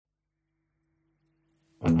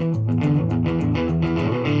Merhabalar,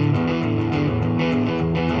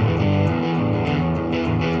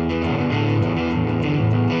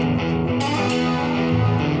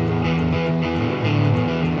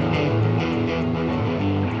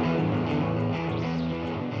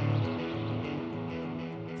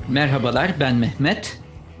 ben Mehmet.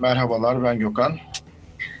 Merhabalar, ben Gökhan.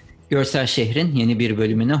 Görsel Şehir'in yeni bir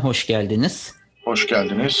bölümüne hoş geldiniz. Hoş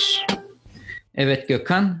geldiniz. Evet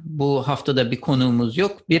Gökhan, bu haftada bir konuğumuz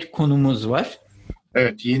yok, bir konumuz var.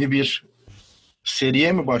 Evet, yeni bir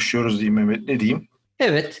seriye mi başlıyoruz diyeyim Mehmet, ne diyeyim?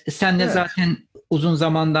 Evet, senle zaten uzun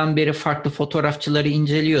zamandan beri farklı fotoğrafçıları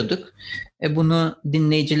inceliyorduk. Bunu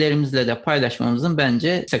dinleyicilerimizle de paylaşmamızın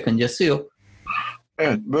bence sakıncası yok.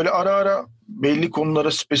 Evet, böyle ara ara belli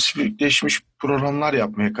konulara spesifikleşmiş programlar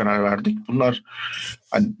yapmaya karar verdik. Bunlar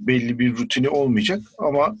hani belli bir rutini olmayacak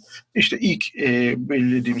ama işte ilk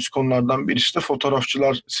belirlediğimiz konulardan birisi de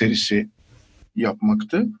fotoğrafçılar serisi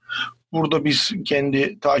yapmaktı. Burada biz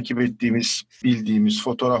kendi takip ettiğimiz, bildiğimiz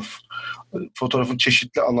fotoğrafın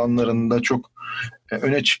çeşitli alanlarında çok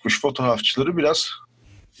öne çıkmış fotoğrafçıları biraz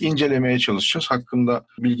incelemeye çalışacağız. Hakkında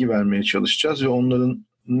bilgi vermeye çalışacağız ve onların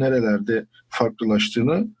nerelerde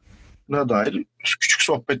farklılaştığına dair küçük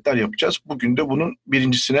sohbetler yapacağız. Bugün de bunun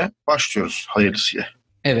birincisine başlıyoruz hayırlısıyla.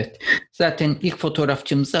 Evet, zaten ilk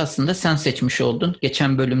fotoğrafçımızı aslında sen seçmiş oldun.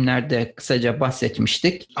 Geçen bölümlerde kısaca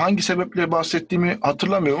bahsetmiştik. Hangi sebeple bahsettiğimi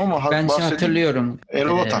hatırlamıyorum ama ben hatırlıyorum.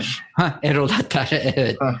 Erol Atar. Erol Atar,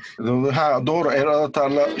 evet. Doğru, Erol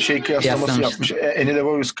Atar'la kıyaslaması yapmış. Annie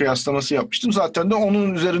Leibovitz kıyaslaması yapmıştım. Zaten de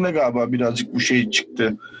onun üzerine galiba birazcık bu şey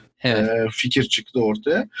çıktı. Evet. Fikir çıktı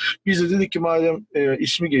ortaya. Biz de dedik ki madem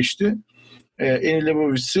ismi geçti, Annie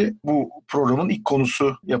Leibovitz'i bu programın ilk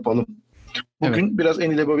konusu yapalım. Bugün biraz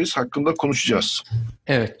Annie Leibovitz hakkında konuşacağız.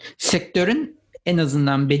 Evet. Sektörün en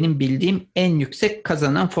azından benim bildiğim en yüksek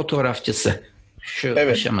kazanan fotoğrafçısı şu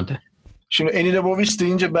aşamada. Şimdi Annie Leibovitz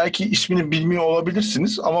deyince belki ismini bilmiyor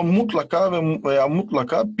olabilirsiniz ama mutlaka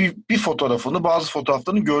bir fotoğrafını, bazı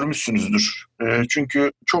fotoğraflarını görmüşsünüzdür.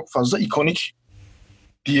 Çünkü çok fazla ikonik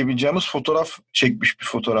diyebileceğimiz fotoğraf çekmiş bir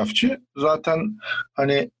fotoğrafçı. Zaten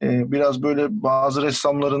hani biraz böyle bazı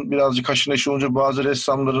ressamların birazcık haşır neşir olunca bazı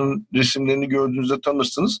ressamların resimlerini gördüğünüzde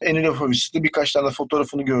tanırsınız. Annie Leibovitz'te birkaç tane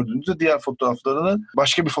fotoğrafını gördüğünüzde diğer fotoğraflarını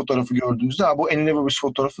başka bir fotoğrafı gördüğünüzde bu Annie Leibovitz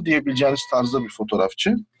fotoğrafı diyebileceğiniz tarzda bir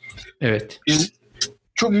fotoğrafçı. Evet.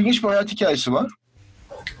 Çok ilginç bir hayat hikayesi var.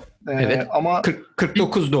 Evet. Ama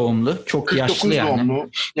 49 doğumlu, çok 49 yaşlı yani. 49 doğumlu.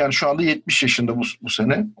 Yani şu anda 70 yaşında bu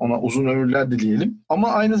sene. Ona uzun ömürler dileyelim. Ama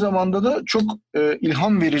aynı zamanda da çok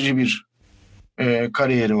ilham verici bir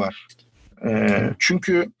kariyeri var.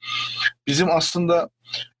 Çünkü bizim aslında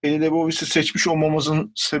Annie Leibovitz'i seçmiş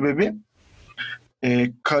olmamızın sebebi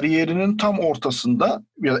kariyerinin tam ortasında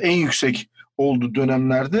ya en yüksek olduğu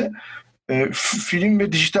dönemlerde film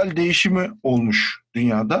ve dijital değişimi olmuş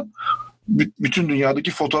dünyada. Bütün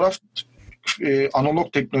dünyadaki fotoğraf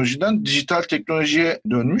analog teknolojiden dijital teknolojiye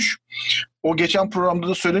dönmüş. O geçen programda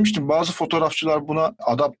da söylemiştim. Bazı fotoğrafçılar buna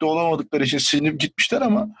adapte olamadıkları için silinip gitmişler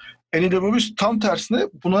ama Annie Leibovitz tam tersine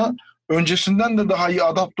buna öncesinden de daha iyi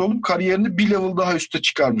adapte olup kariyerini bir level daha üste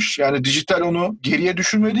çıkarmış. Yani dijital onu geriye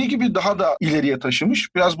düşürmediği gibi daha da ileriye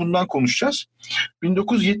taşımış. Biraz bundan konuşacağız.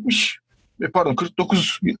 49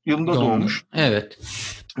 yılında doğmuş. Evet.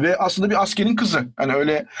 Ve aslında bir askerin kızı. Hani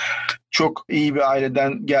öyle çok iyi bir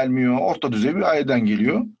aileden gelmiyor. Orta düzey bir aileden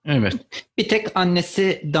geliyor. Evet. Bir tek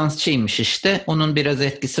annesi dansçıymış işte. Onun biraz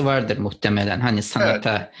etkisi vardır muhtemelen. Hani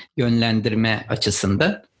sanata yönlendirme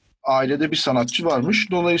açısından. Ailede bir sanatçı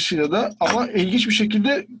varmış. Dolayısıyla da ama ilginç bir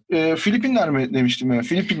şekilde Filipinler mi demiştim ben?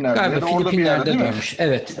 Filipinler'de. Galiba Filipinler'de doğmuş.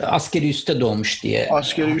 Evet. Askeri üste doğmuş diye.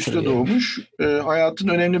 Askeri üste doğmuş. Hayatın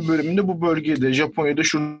önemli bölümünde bu bölgede, Japonya'da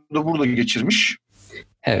şurada burada geçirmiş.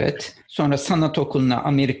 Evet. Sonra sanat okuluna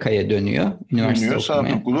Amerika'ya dönüyor. Üniversite okumaya.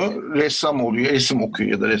 Sanat okulu ressam oluyor. Resim okuyor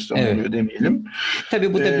ya da ressam oluyor demeyelim.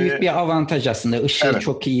 Tabii bu da büyük bir avantaj aslında. Işığı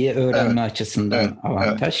çok iyi öğrenme açısından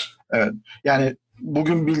avantaj. Evet. Yani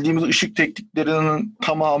bugün bildiğimiz ışık tekniklerinin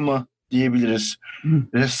tamamı diyebiliriz.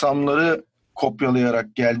 Ressamları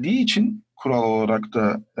kopyalayarak geldiği için kural olarak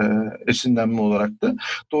da esinlenme olarak da.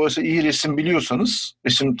 Dolayısıyla iyi resim biliyorsanız,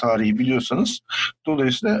 resim tarihi biliyorsanız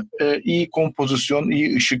dolayısıyla iyi kompozisyon,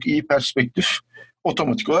 iyi ışık, iyi perspektif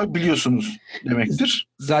otomatik olarak biliyorsunuz demektir.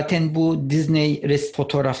 Zaten bu Disney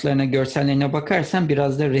fotoğraflarına, görsellerine bakarsan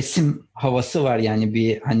biraz da resim havası var. Yani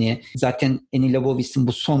bir hani zaten Annie Leibovitz'in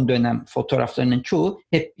bu son dönem fotoğraflarının çoğu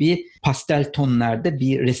hep bir pastel tonlarda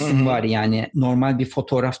bir resim var. Yani normal bir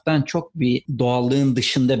fotoğraftan çok bir doğallığın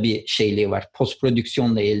dışında bir şeyliği var. Post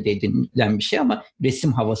prodüksiyonla elde edilen bir şey ama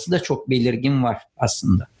resim havası da çok belirgin var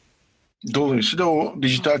aslında. Dolayısıyla o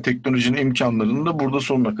dijital teknolojinin imkanlarını da burada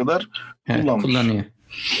sonuna kadar kullanıyor.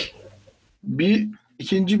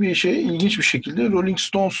 İkinci bir şey ilginç bir şekilde Rolling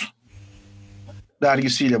Stones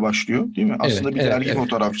dergisiyle başlıyor, değil mi? Aslında bir dergi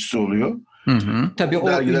fotoğrafçısı oluyor. Tabii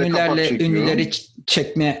o ünlüleri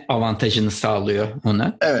çekme avantajını sağlıyor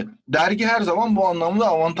ona. Evet. Dergi her zaman bu anlamda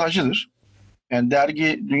avantajlıdır. Yani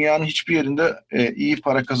dergi dünyanın hiçbir yerinde iyi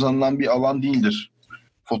para kazanılan bir alan değildir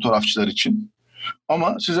fotoğrafçılar için.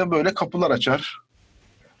 Ama size böyle kapılar açar,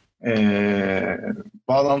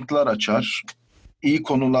 bağlantılar açar, iyi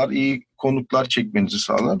konuklar çekmenizi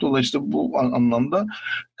sağlar. Dolayısıyla bu anlamda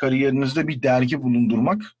kariyerinizde bir dergi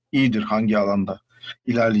bulundurmak iyidir hangi alanda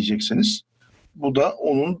ilerleyecekseniz. Bu da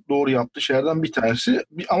onun doğru yaptığı şeylerden bir tanesi.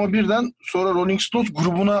 Ama birden sonra Rolling Stones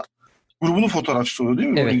grubunun fotoğrafçısı oluyor, değil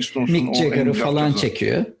mi? Evet, Rolling Stones'un Mick Jagger'ı falan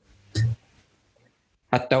çekiyor.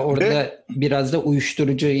 Hatta orada biraz da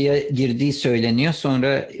uyuşturucuya girdiği söyleniyor.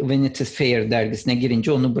 Sonra Vanity Fair dergisine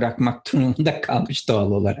girince onu bırakmak durumunda kalmış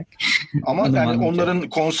doğal olarak. Ama yani onların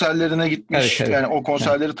konserlerine gitmiş. Evet. Yani o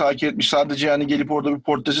konserleri takip etmiş. Sadece yani gelip orada bir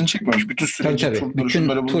portresini çekmemiş. Bütün süreci,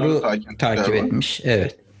 bütün turu takip etmiş.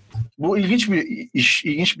 Evet. Bu ilginç bir iş,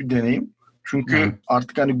 ilginç bir deneyim. Çünkü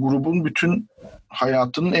artık hani grubun bütün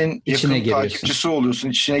hayatının en yakın takipçisi oluyorsun,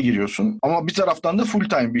 içine giriyorsun. Ama bir taraftan da full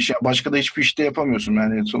time bir iş. Yani başka da hiçbir işte yapamıyorsun.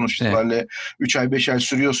 Yani sonuç itibariyle 3 ay 5 ay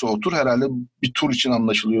sürüyorsa o tur herhalde bir tur için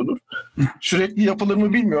anlaşılıyordur. Sürekli yapılır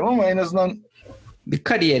mı bilmiyorum ama en azından bir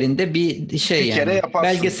kariyerinde bir şey bir kere yaparsın.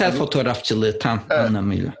 Belgesel fotoğrafçılığı tam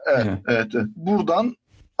anlamıyla. Evet. Buradan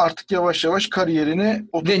artık yavaş yavaş kariyerine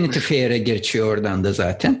oturmuş. Vanity Fair'e geçiyor oradan da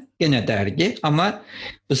zaten. Gene dergi ama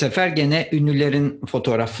bu sefer gene ünlülerin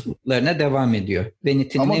fotoğraflarına devam ediyor.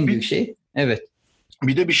 Vanity'nin en büyük şeyi. Evet.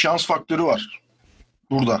 Bir de bir şans faktörü var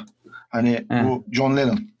burada. Hani bu John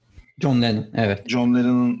Lennon. Evet. John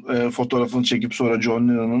Lennon'ın fotoğrafını çekip sonra John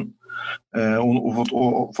Lennon'ın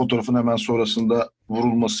o fotoğrafın hemen sonrasında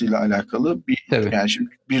vurulmasıyla alakalı yani şimdi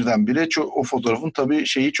birdenbire o fotoğrafın tabii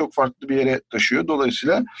şeyi çok farklı bir yere taşıyor.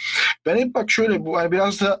 Dolayısıyla ben hep bak şöyle bu hani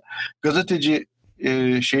biraz da gazeteci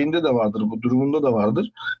şeyinde de vardır, bu durumunda da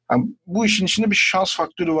vardır. Yani bu işin içinde bir şans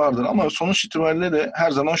faktörü vardır ama sonuç itibariyle de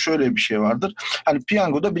her zaman şöyle bir şey vardır. Hani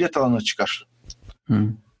piyangoda bilet alana çıkar.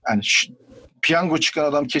 Yani piyango çıkan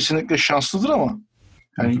adam kesinlikle şanslıdır ama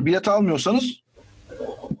yani bilet almıyorsanız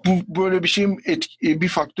bu böyle bir şeyin bir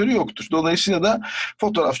faktörü yoktur. Dolayısıyla da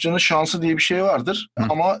fotoğrafçının şansı diye bir şey vardır.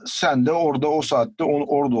 Ama sen de orada o saatte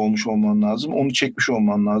orada olmuş olman lazım. Onu çekmiş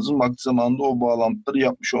olman lazım. Vakti zamanında o bağlantıları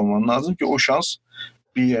yapmış olman lazım ki o şans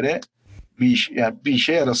bir yere bir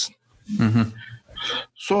işe yarasın.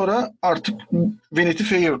 Sonra artık Vanity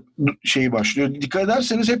Fair şeyi başlıyor. Dikkat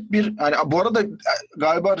ederseniz hep hani bu arada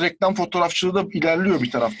galiba reklam fotoğrafçılığı da ilerliyor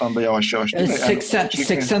bir taraftan da yavaş yavaş değil mi?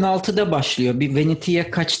 86'da başlıyor. Bir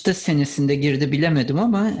Vanity'ye kaçta senesinde girdi bilemedim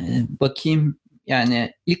ama bakayım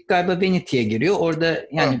yani ilk galiba Vanity'ye giriyor. Orada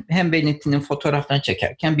yani hem Vanity'nin fotoğraflarını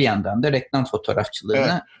çekerken bir yandan da reklam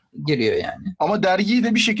fotoğrafçılığına giriyor yani. Ama dergiyi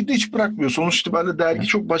de bir şekilde hiç bırakmıyor. Sonuç itibariyle dergi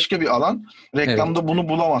çok başka bir alan. Reklamda bunu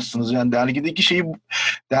bulamazsınız. Yani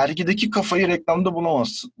dergideki kafayı reklamda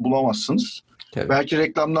bulamazsınız. Tabii. Belki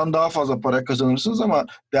reklamdan daha fazla para kazanırsınız ama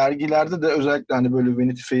dergilerde de özellikle hani böyle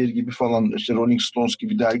Vanity Fair gibi falan işte Rolling Stones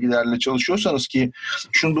gibi dergilerle çalışıyorsanız ki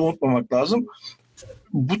şunu da unutmamak lazım.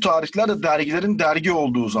 Bu tarihlerde dergilerin dergi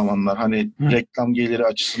olduğu zamanlar hani reklam geliri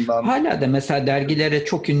açısından. Hala da mesela dergilere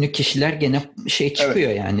çok ünlü kişiler gene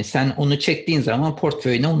çıkıyor yani. Sen onu çektiğin zaman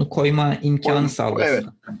portföyüne onu koyma imkanı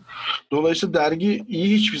sağlıyorsun. Evet. Dolayısıyla dergi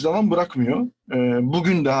hiçbir zaman bırakmıyor.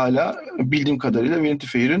 Bugün de hala bildiğim kadarıyla Vanity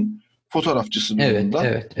Fair'in fotoğrafçısı durumunda.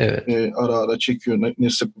 Evet. Ara ara çekiyor. Ne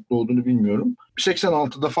sıklıkla olduğunu bilmiyorum.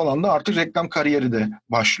 86'da falan da artık reklam kariyeri de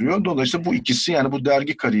başlıyor. Dolayısıyla bu ikisi yani bu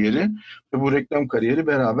dergi kariyeri ve bu reklam kariyeri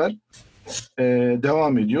beraber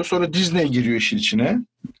devam ediyor. Sonra Disney giriyor işin içine.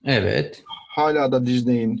 Evet. Hala da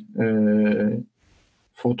Disney'in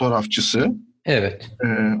fotoğrafçısı. Evet.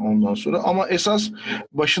 Ondan sonra ama esas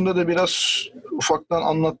başında da biraz ufaktan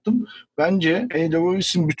anlattım. Bence Annie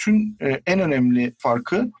Leiboviz'in bütün en önemli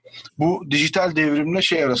farkı bu dijital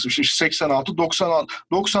devrimle arası. İşte 86, 96,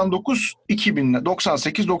 99, 2000'ler,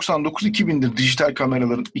 98, 99, 2000'dir dijital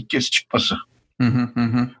kameraların ilk kez çıkması. Evet.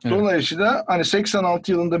 Dolayısıyla hani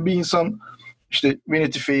 86 yılında bir insan işte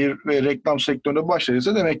Vanity Fair ve reklam sektörüne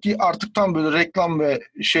başladıysa demek ki artık tam böyle reklam ve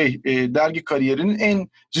dergi kariyerinin en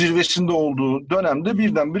zirvesinde olduğu dönemde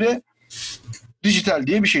birdenbire dijital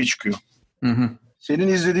diye bir şey çıkıyor. Senin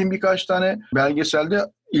izlediğin birkaç tane belgeselde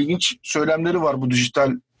ilginç söylemleri var bu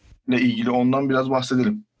dijitalle ilgili. Ondan biraz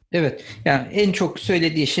bahsedelim. Evet. Yani en çok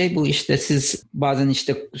söylediği şey bu, işte siz bazen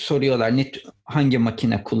işte soruyorlar hangi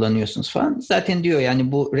makine kullanıyorsunuz falan. Zaten diyor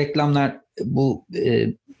yani bu reklamlar, bu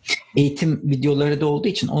eğitim videoları da olduğu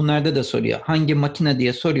için onlarda da soruyor. Hangi makine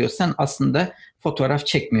diye soruyorsan aslında fotoğraf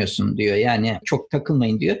çekmiyorsun diyor. Yani çok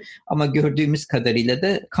takılmayın diyor. Ama gördüğümüz kadarıyla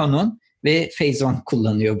da Canon ve Phase One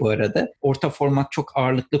kullanıyor bu arada. Orta format çok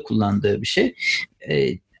ağırlıklı kullandığı bir şey.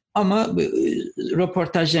 Ama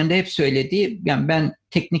röportajlarında hep söylediği, yani ben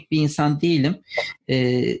teknik bir insan değilim.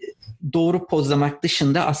 Doğru pozlamak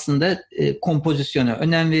dışında aslında kompozisyona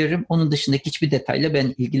önem veririm. Onun dışındaki hiçbir detayla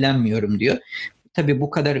ben ilgilenmiyorum diyor. Tabii bu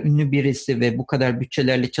kadar ünlü birisi ve bu kadar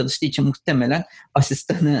bütçelerle çalıştığı için muhtemelen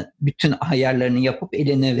asistanı bütün ayarlarını yapıp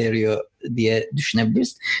eline veriyor diye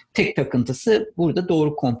düşünebiliriz. Tek takıntısı burada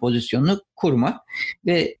doğru kompozisyonu kurmak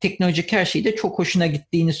ve teknolojik her şeyde çok hoşuna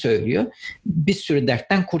gittiğini söylüyor. Bir sürü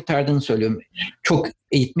dertten kurtardığını söylüyor. Çok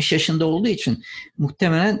 70 yaşında olduğu için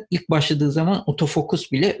muhtemelen ilk başladığı zaman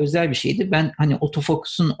otofokus bile özel bir şeydi. Ben hani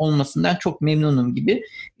otofokusun olmasından çok memnunum gibi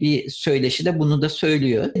bir söyleşi de bunu da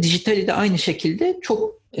söylüyor. Dijitali de aynı şekilde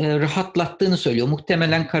çok rahatlattığını söylüyor.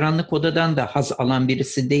 Muhtemelen karanlık odadan da haz alan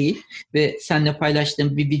birisi değil ve seninle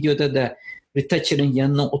paylaştığım bir videoda da retoucher'ın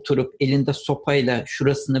yanına oturup elinde sopayla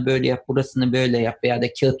şurasını böyle yap, burasını böyle yap veya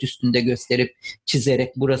da kağıt üstünde gösterip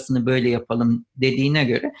çizerek burasını böyle yapalım dediğine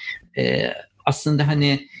göre aslında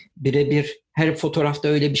hani birebir her fotoğrafta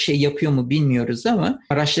öyle bir şey yapıyor mu bilmiyoruz ama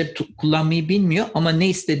araçları kullanmayı bilmiyor ama ne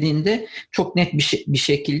istediğinde çok net bir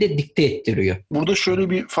şekilde dikte ettiriyor. Burada şöyle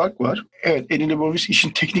bir fark var. Evet, Annie Leibovitz işin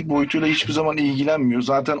teknik boyutuyla hiçbir zaman ilgilenmiyor.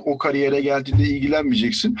 Zaten o kariyere geldiğinde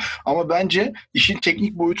ilgilenmeyeceksin. Ama bence işin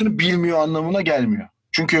teknik boyutunu bilmiyor anlamına gelmiyor.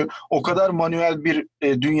 Çünkü o kadar manuel bir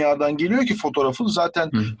dünyadan geliyor ki fotoğrafın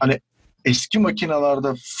zaten hani eski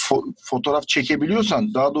makinalarda fotoğraf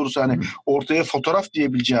çekebiliyorsan, daha doğrusu hani ortaya fotoğraf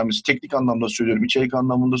diyebileceğimiz, teknik anlamda söylüyorum, içerik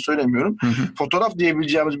anlamında söylemiyorum. Fotoğraf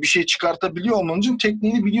diyebileceğimiz bir şey çıkartabiliyor olman için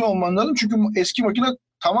tekniğini biliyor olman lazım. Çünkü eski makine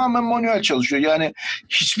tamamen manuel çalışıyor. Yani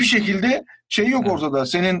hiçbir şekilde şey yok ortada.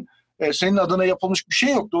 Senin adına yapılmış bir şey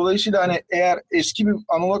yok. Dolayısıyla hani eğer eski bir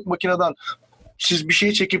analog makineden siz bir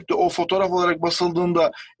şey çekip de o fotoğraf olarak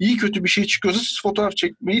basıldığında iyi kötü bir şey çıkıyorsa siz fotoğraf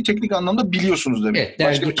çekmeyi teknik anlamda biliyorsunuz demek. Evet,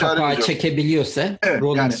 dergi kapağı çekebiliyorsa, evet,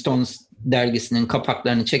 Rolling yani, Stones dergisinin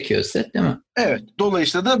kapaklarını çekiyorsa değil mi? Evet.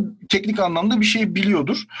 Dolayısıyla da teknik anlamda bir şey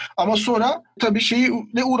biliyordur. Ama sonra tabii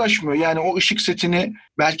şeyle uğraşmıyor. Yani o ışık setini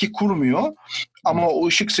belki kurmuyor. Ama o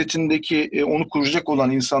ışık setindeki onu kuracak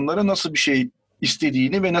olan insanlara nasıl bir şey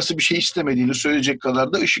istediğini ve nasıl bir şey istemediğini söyleyecek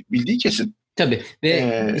kadar da ışık bildiği kesin. Tabii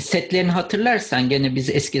ve setlerini hatırlarsan gene biz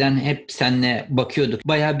eskiden hep seninle bakıyorduk.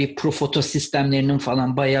 Bayağı bir profoto sistemlerinin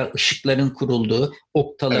falan bayağı ışıkların kurulduğu,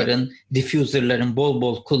 oktaların, diffuserların bol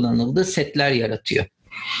bol kullanıldığı setler yaratıyor.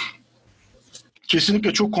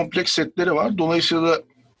 Kesinlikle çok kompleks setleri var. Dolayısıyla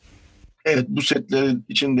evet bu setlerin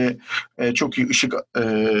içinde çok iyi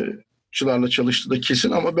ışıkçılarla çalıştığı da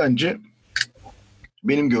kesin ama bence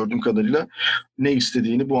benim gördüğüm kadarıyla ne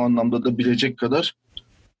istediğini bu anlamda da bilecek kadar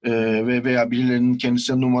veya birilerinin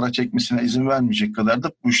kendisine numara çekmesine izin vermeyecek kadar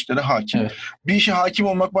da bu işlere hakim. Evet. Bir işe hakim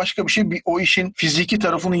olmak başka bir şey, o işin fiziki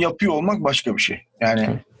tarafını yapıyor olmak başka bir şey. Yani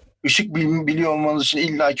ışık biliyor olmanız için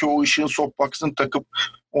illaki o ışığın softbox'ını takıp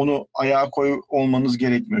onu ayağa koy olmanız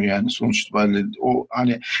gerekmiyor yani sonuç itibariyle. O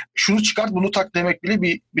hani şunu çıkart bunu tak demek bile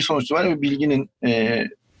bir sonuç itibariyle bir bilginin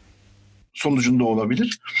sonucunda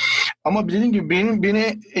olabilir. Ama dediğim gibi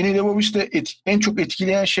beni Annie Leibovitz'te en çok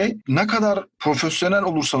etkileyen şey ne kadar profesyonel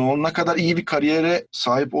olursan ol, ne kadar iyi bir kariyere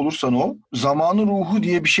sahip olursan ol, zamanın ruhu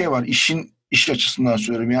diye bir şey var. İş açısından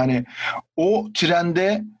söylüyorum. Yani o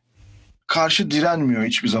trende karşı direnmiyor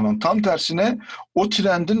hiçbir zaman. Tam tersine o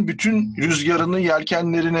trendin bütün rüzgarını,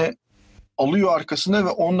 yelkenlerini alıyor arkasına ve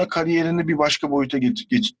onunla kariyerini bir başka boyuta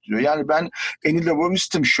getiriyor. Yani ben Annie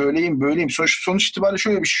Leibovitz'tim, şöyleyim, böyleyim. Sonuç itibariyle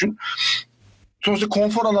şöyle bir şey düşün. Sonuçta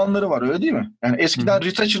konfor alanları var öyle değil mi? Yani eskiden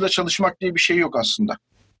retoucher'la çalışmak diye bir şey yok aslında.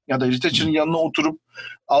 Ya da retoucher'ın yanına oturup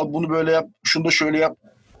al bunu böyle yap, şunu da şöyle yap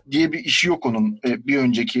diye bir işi yok onun bir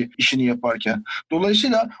önceki işini yaparken.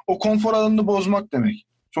 Dolayısıyla o konfor alanını bozmak demek.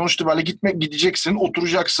 Sonuçta böyle gideceksin,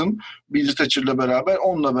 oturacaksın bir retoucher'la beraber,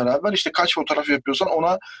 onunla beraber işte kaç fotoğraf yapıyorsan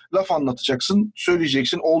ona laf anlatacaksın,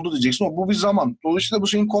 söyleyeceksin, oldu diyeceksin. Bu bir zaman. Dolayısıyla bu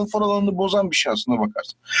senin konfor alanını bozan bir şey aslında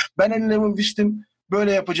bakarsın. Ben Annie Leibovitz'tim,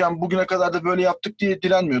 böyle yapacağım, bugüne kadar da böyle yaptık diye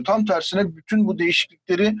direnmiyor. Tam tersine bütün bu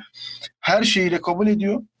değişiklikleri her şeyiyle kabul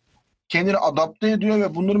ediyor. Kendini adapte ediyor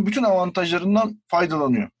ve bunların bütün avantajlarından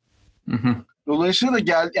faydalanıyor. Dolayısıyla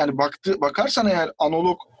da yani bakarsan eğer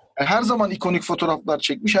analog her zaman ikonik fotoğraflar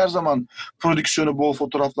çekmiş, her zaman prodüksiyonu bol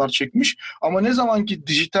fotoğraflar çekmiş ama ne zaman ki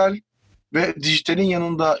dijital ve dijitalin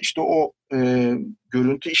yanında işte o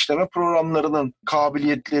görüntü işleme programlarının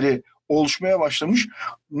kabiliyetleri oluşmaya başlamış.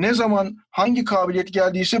 Ne zaman hangi kabiliyet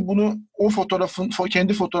geldiyse bunu o fotoğrafın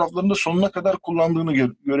kendi fotoğraflarında sonuna kadar kullandığını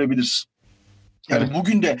görebiliriz. Yani evet.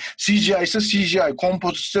 Bugün de CGI ise CGI,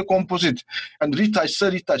 kompozit ise kompozit, yani retouch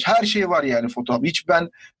ise retouch, her şey var yani fotoğraf. Hiç ben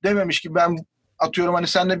dememiş ki ben atıyorum hani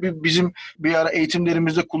senle bizim bir ara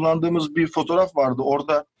eğitimlerimizde kullandığımız bir fotoğraf vardı.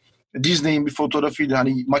 Orada Disney'in bir fotoğrafıyla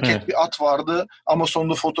hani maket evet. Bir at vardı ama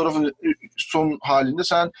sonunda fotoğrafın son halinde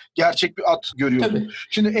sen gerçek bir at görüyordun. Tabii.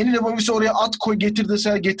 Şimdi Eni Lebovic'e oraya at koy getir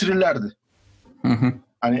deseler getirirlerdi. Hı.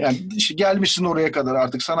 Hani yani işte gelmişsin oraya kadar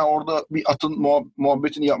artık sana orada bir atın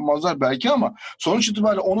muhabbetini yapmazlar belki ama sonuç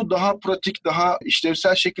itibariyle onu daha pratik, daha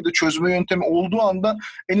işlevsel şekilde çözme yöntemi olduğu anda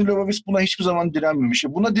Eni Lebovic buna hiçbir zaman direnmemiş.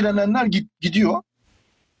 Buna direnenler gidiyor.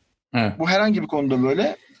 Evet. Bu herhangi bir konuda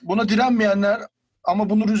böyle. Buna direnmeyenler ama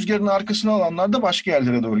bunu rüzgarın arkasına alanlar da başka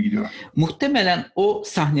yerlere doğru gidiyor. Muhtemelen o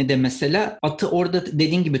sahnede mesela atı orada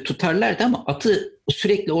dediğin gibi tutarlardı ama atı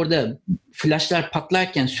sürekli orada flaşlar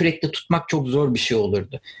patlarken sürekli tutmak çok zor bir şey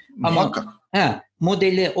olurdu. Muhakkak. Ama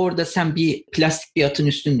modeli orada sen bir plastik bir atın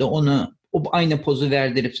üstünde onu o aynı pozu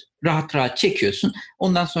verdirip rahat rahat çekiyorsun.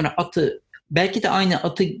 Ondan sonra atı belki de aynı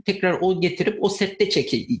atı tekrar o getirip o sette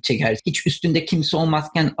çeker. Hiç üstünde kimse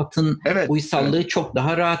olmazken atın uysallığı evet. Çok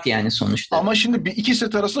daha rahat yani sonuçta. Ama şimdi iki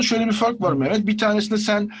set arasında şöyle bir fark var Mehmet. Bir tanesinde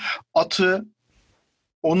sen atı,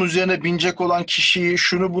 onun üzerine binecek olan kişiyi,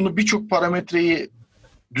 şunu bunu birçok parametreyi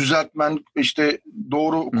düzeltmen, işte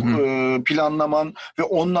doğru planlaman ve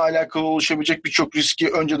onunla alakalı oluşabilecek birçok riski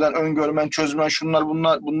önceden öngörmen, çözmen,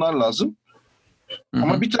 bunlar lazım. Hı-hı.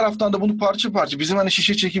 Ama bir taraftan da bunu parça parça bizim hani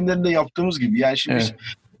şişe çekimlerinde yaptığımız gibi. Yani şimdi biz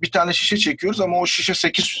bir tane şişe çekiyoruz ama o şişe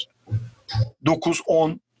 8, 9,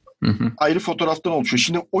 10 ayrı fotoğraftan oluşuyor.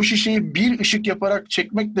 Şimdi o şişeyi bir ışık yaparak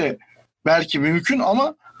çekmek de belki mümkün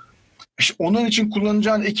ama işte onun için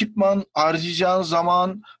kullanacağın ekipman, harcayacağın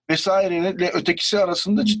zaman vesaireyle ötekisi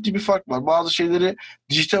arasında ciddi bir fark var. Bazı şeyleri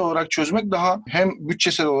dijital olarak çözmek daha hem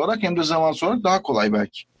bütçesel olarak hem de zamansal olarak daha kolay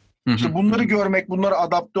belki. İşte bunları görmek, bunlara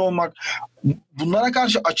adapte olmak, bunlara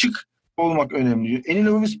karşı açık olmak önemli. Eni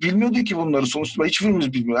Lebovic bilmiyordu ki bunları sonuçta.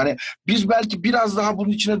 Hiçbirimiz bilmiyor. Hani biz belki biraz daha bunun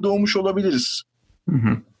içine doğmuş olabiliriz.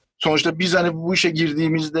 Sonuçta biz hani bu işe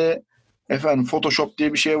girdiğimizde Photoshop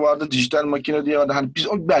diye bir şey vardı, dijital makine diye vardı. Hani biz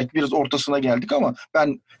belki biraz ortasına geldik ama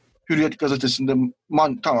ben Hürriyet gazetesinde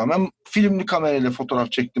tamamen filmli kamerayla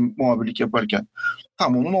fotoğraf çektim muhabirlik yaparken.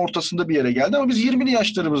 Tam onun ortasında bir yere geldi ama biz 20'li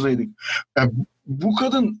yaşlarımızdaydık. Yani bu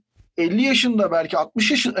kadın 50 yaşında belki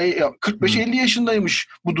 60 yaşında 45-50 yaşındaymış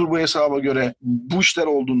bu hesaba göre bu işler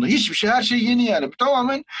olduğunda. Hiçbir şey, her şey yeni yani.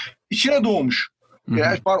 Tamamen içine doğmuş.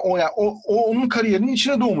 Yani o onun kariyerinin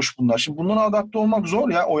içine doğmuş bunlar. Şimdi bunlara adapte olmak zor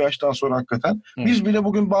ya o yaştan sonra hakikaten. Biz bile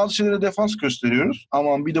bugün bazı şeylere defans gösteriyoruz.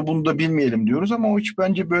 Aman bir de bunu da bilmeyelim diyoruz ama o hiç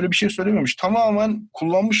bence böyle bir şey söylememiş. Tamamen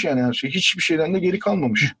kullanmış yani her şeyi. Hiçbir şeyden de geri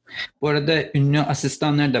kalmamış. Bu arada ünlü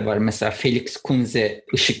asistanlar da var. Mesela Felix Kunze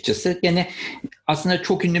ışıkçısı. Gene aslında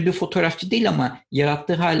çok ünlü bir fotoğrafçı değil ama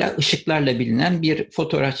yarattığı hala ışıklarla bilinen bir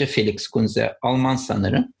fotoğrafçı Felix Kunze. Alman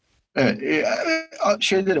sanırım. Evet,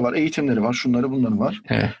 şeyleri var, eğitimleri var, şunları bunları var.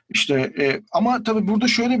 Evet. İşte ama tabii burada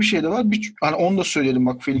şöyle bir şey de var. Hani onu da söyleyelim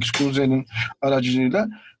bak Felix Kunze'nin aracılığıyla.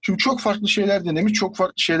 Şimdi çok farklı şeyler denemiş, çok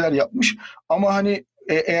farklı şeyler yapmış. Ama hani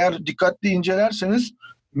eğer dikkatli incelerseniz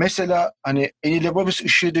mesela hani Eni Lebovic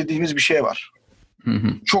ışığı dediğimiz bir şey var.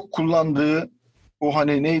 Çok kullandığı o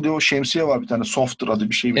hani neydi o şemsiye var bir tane Softer adı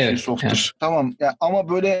bir şey Softer. Evet. Tamam yani ama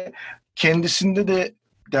böyle kendisinde de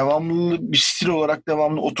devamlı bir stil olarak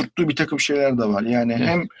devamlı oturttuğu bir takım şeyler de var. Yani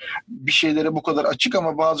hem bir şeylere bu kadar açık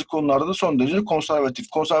ama bazı konularda da son derece konservatif.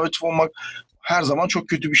 Konservatif olmak her zaman çok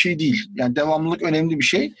kötü bir şey değil. Yani devamlılık önemli bir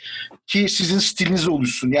şey ki sizin stiliniz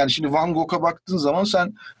oluşsun. Yani şimdi Van Gogh'a baktığın zaman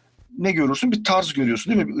sen ne görürsün? Bir tarz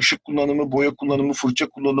görüyorsun değil mi? Bir ışık kullanımı, boya kullanımı, fırça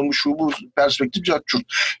kullanımı, şu bu perspektif, cart.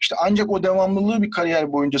 İşte ancak o devamlılığı bir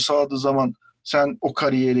kariyer boyunca sağladığı zaman sen o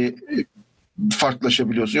kariyeri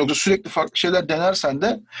farklılaşabiliyorsun. Yoksa sürekli farklı şeyler denersen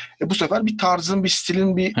de bu sefer bir tarzın, bir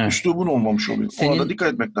stilin, bir üslubun olmamış oluyor. Ona da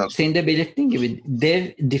dikkat etmek lazım. Senin de belirttiğin gibi dev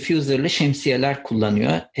diffuser'lı şemsiyeler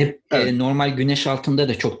kullanıyor. Hep normal güneş altında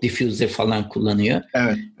da çok diffuser falan kullanıyor.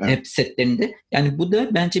 Evet. Hep setlerinde. Yani bu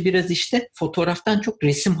da bence biraz işte fotoğraftan çok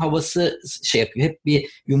resim havası şey yapıyor. Hep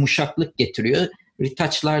bir yumuşaklık getiriyor.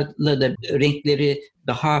 Retouch'larla da renkleri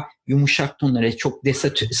daha yumuşak tonlara, çok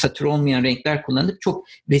desatür olmayan renkler kullanıp çok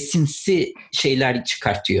resimsi şeyler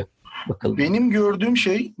çıkartıyor. Bakalım. Benim gördüğüm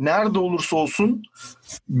şey nerede olursa olsun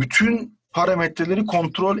bütün parametreleri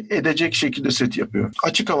kontrol edecek şekilde set yapıyor.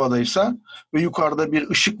 Açık havadaysa ve yukarıda bir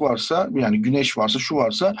ışık varsa, yani güneş varsa, şu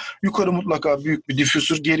varsa yukarı mutlaka büyük bir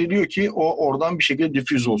diffuser geriliyor ki o oradan bir şekilde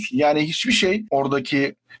diffuse olsun. Yani hiçbir şey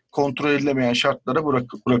oradaki kontrol edilemeyen şartlara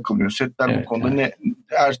bırakılmıyor. Setler bu konuda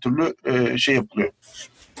her türlü şey yapılıyor.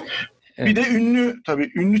 Evet. Bir de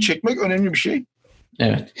ünlü çekmek önemli bir şey.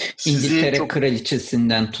 Evet. İngiltere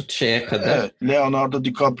kraliçesinden tut şeye kadar. Evet. Leonardo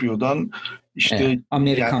DiCaprio'dan işte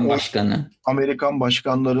Amerikan başkanı. Amerikan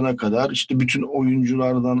başkanlarına kadar işte bütün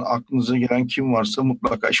oyunculardan aklınıza gelen kim varsa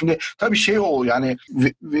mutlaka. Şimdi tabii yani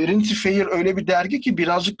Vanity Fair öyle bir dergi ki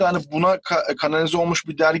birazcık da hani buna kanalize olmuş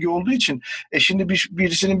bir dergi olduğu için şimdi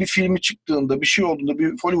birisinin bir filmi çıktığında, bir şey olduğunda,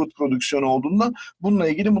 bir Hollywood prodüksiyonu olduğunda bununla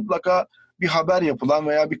ilgili mutlaka bir haber yapılan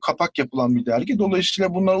veya bir kapak yapılan bir dergi.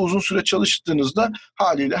 Dolayısıyla bunlar uzun süre çalıştığınızda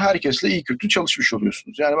haliyle herkesle iyi kötü çalışmış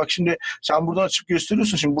oluyorsunuz. Yani bak şimdi sen buradan açıp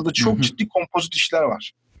gösteriyorsun. Şimdi burada çok ciddi kompozit işler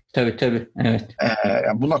var. Tabii. Evet.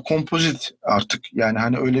 Yani buna kompozit artık. Yani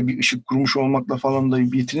hani öyle bir ışık kurmuş olmakla falan da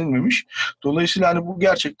yetinilmemiş. Dolayısıyla hani bu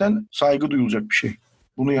gerçekten saygı duyulacak bir şey.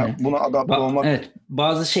 Buna adapte olmak. Evet.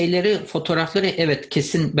 Bazı şeyleri, fotoğrafları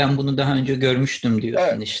kesin ben bunu daha önce görmüştüm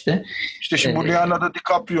diyorsun işte. İşte şimdi bu Leonardo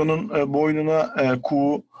DiCaprio'nun boynuna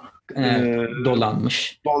kuğu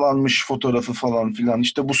dolanmış fotoğrafı falan filan.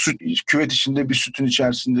 İşte bu küvet içinde bir sütün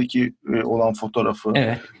içerisindeki olan fotoğrafı.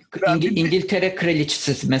 Evet. İngiltere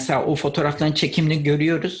kraliçesi mesela o fotoğrafların çekimini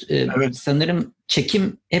görüyoruz. Evet. Sanırım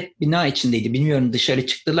çekim hep bina içindeydi. Bilmiyorum dışarı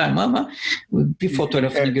çıktılar mı ama bir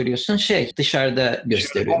fotoğrafını görüyorsun dışarıda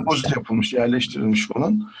gösteriyor. Kompozit yapılmış, yerleştirilmiş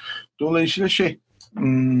falan. Dolayısıyla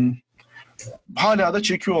hala da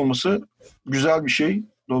çekiyor olması güzel bir şey.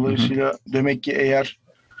 Dolayısıyla demek ki eğer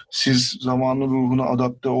siz zamanın ruhuna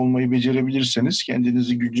adapte olmayı becerebilirseniz,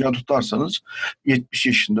 kendinizi güncel tutarsanız 70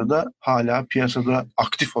 yaşında da hala piyasada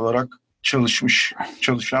aktif olarak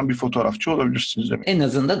çalışan bir fotoğrafçı olabilirsiniz demek. En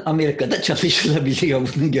azından Amerika'da çalışılabiliyor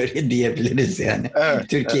bunu göre diyebiliriz yani. Evet.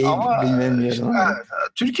 Türkiye'yi bilmiyorum ama.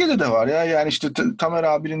 Türkiye'de de var ya. Yani işte Tamer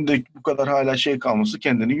abinin de bu kadar hala kalması,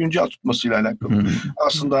 kendini güncel tutmasıyla alakalı.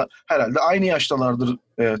 Aslında herhalde aynı yaştalardır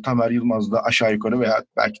Tamer Yılmaz da aşağı yukarı veya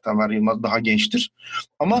belki Tamer Yılmaz daha gençtir.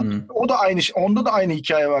 Ama o da onda da aynı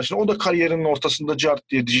hikaye var. Şimdi o da kariyerinin ortasında cart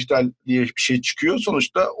diye dijital diye bir şey çıkıyor.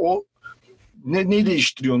 Sonuçta o ne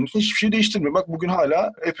değiştiriyor onun için? Hiçbir şey değiştirmiyor. Bak bugün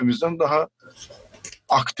hala hepimizden daha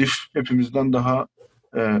aktif, hepimizden daha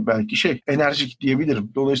belki enerjik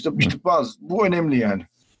diyebilirim. Dolayısıyla işte bu önemli yani.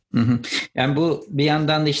 Yani bu bir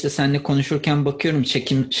yandan da işte seninle konuşurken bakıyorum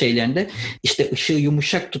çekim şeylerinde işte ışığı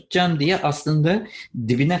yumuşak tutacağım diye aslında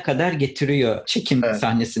dibine kadar getiriyor çekim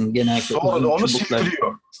sahnesinin genellikle sonra uzun da onu çubuklar.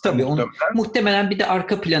 sildiriyor. Tabii muhtemelen bir de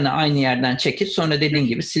arka planı aynı yerden çekip sonra dediğin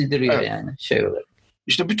gibi sildiriyor yani olarak.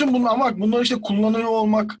 İşte bütün bunlar işte kullanıyor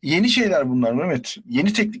olmak yeni şeyler bunlar Mehmet.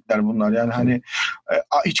 Yeni teknikler bunlar. Yani hani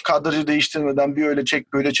hiç kadrajı değiştirmeden bir öyle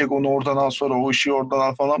çek böyle çek onu oradan al sonra o ışığı oradan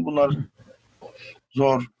al falan bunlar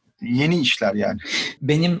zor. Yeni işler yani.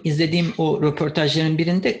 Benim izlediğim o röportajların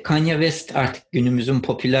birinde Kanye West artık günümüzün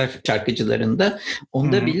popüler şarkıcılarında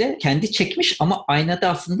onda bile kendi çekmiş ama aynada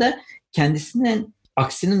aslında kendisinin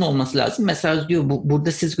aksinin olması lazım. Mesela diyor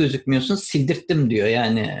burada siz gözükmüyorsunuz sildirttim diyor.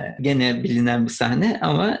 Yani gene bilinen bir sahne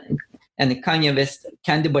ama yani Kanye West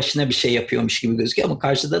kendi başına bir şey yapıyormuş gibi gözüküyor ama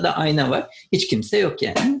karşıda da ayna var. Hiç kimse yok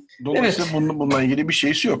yani. Dolayısıyla bununla ilgili bir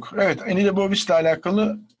şeysi yok. Evet, Annie Leibovitz ile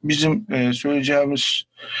alakalı bizim söyleyeceğimiz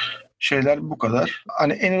şeyler bu kadar.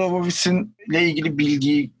 Hani Annie Leibovitz'in ile ilgili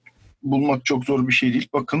bilgiyi bulmak çok zor bir şey değil.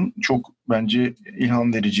 Bakın çok bence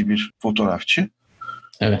ilham verici bir fotoğrafçı.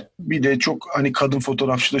 Evet. Bir de çok hani kadın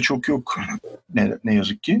fotoğrafçı da çok yok ne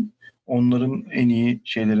yazık ki. Onların en iyi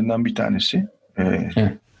şeylerinden bir tanesi.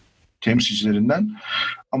 Temsilcilerinden.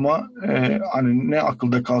 Ama hani ne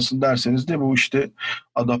akılda kalsın derseniz de bu işte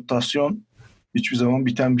adaptasyon hiçbir zaman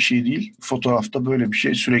biten bir şey değil. Fotoğrafta böyle bir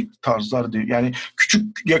şey sürekli tarzlar değil. Yani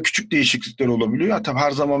küçük değişiklikler olabiliyor. Ya tabii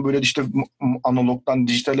her zaman böyle işte analogdan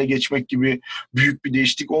dijitale geçmek gibi büyük bir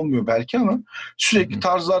değişiklik olmuyor belki ama sürekli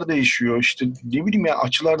tarzlar değişiyor. İşte ne bileyim ya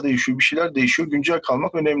açılar değişiyor, bir şeyler değişiyor. Güncel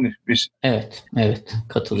kalmak önemli. Evet,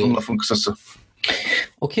 katılıyorum. Uzun lafın kısası.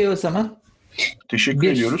 Okey o zaman. Teşekkür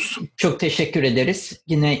ediyoruz. Çok teşekkür ederiz.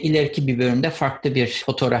 Yine ileriki bir bölümde farklı bir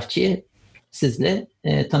fotoğrafçıyı sizle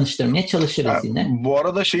tanıştırmaya çalışırız yine. Bu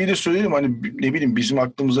arada şeyi de söyleyelim hani ne bileyim bizim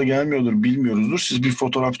aklımıza gelmiyordur, bilmiyoruzdur. Siz bir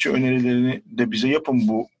fotoğrafçı önerilerini de bize yapın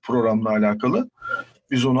bu programla alakalı.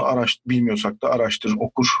 Biz onu bilmiyorsak da araştırır,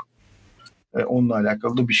 okur. Onunla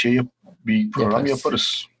alakalı da bir program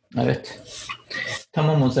yaparız. Evet.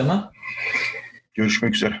 Tamam o zaman.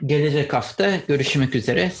 Görüşmek üzere. Gelecek hafta görüşmek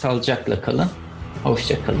üzere. Sağlıcakla kalın.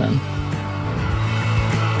 Hoşça kalın.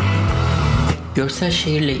 Görsel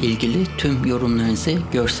şehirle ilgili tüm yorumlarınızı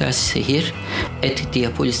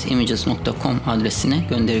görselsehir@diapolisimages.com adresine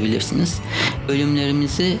gönderebilirsiniz.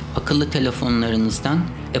 Bölümlerimizi akıllı telefonlarınızdan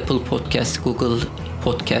Apple Podcast, Google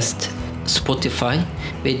Podcast, Spotify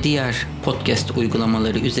ve diğer podcast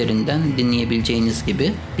uygulamaları üzerinden dinleyebileceğiniz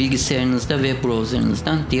gibi bilgisayarınızda web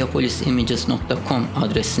browserınızdan diapolisimages.com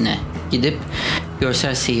adresine gidip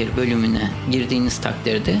Görsel Seyir bölümüne girdiğiniz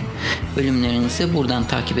takdirde bölümlerinizi buradan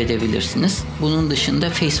takip edebilirsiniz. Bunun dışında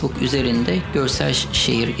Facebook üzerinde Görsel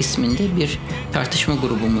Şehir isminde bir tartışma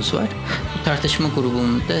grubumuz var. Bu tartışma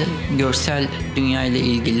grubunda görsel dünya ile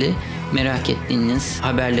ilgili merak ettiğiniz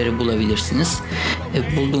haberleri bulabilirsiniz.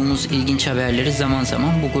 Bulduğumuz ilginç haberleri zaman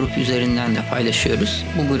zaman bu grup üzerinden de paylaşıyoruz.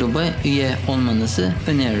 Bu gruba üye olmanızı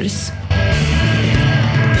öneririz.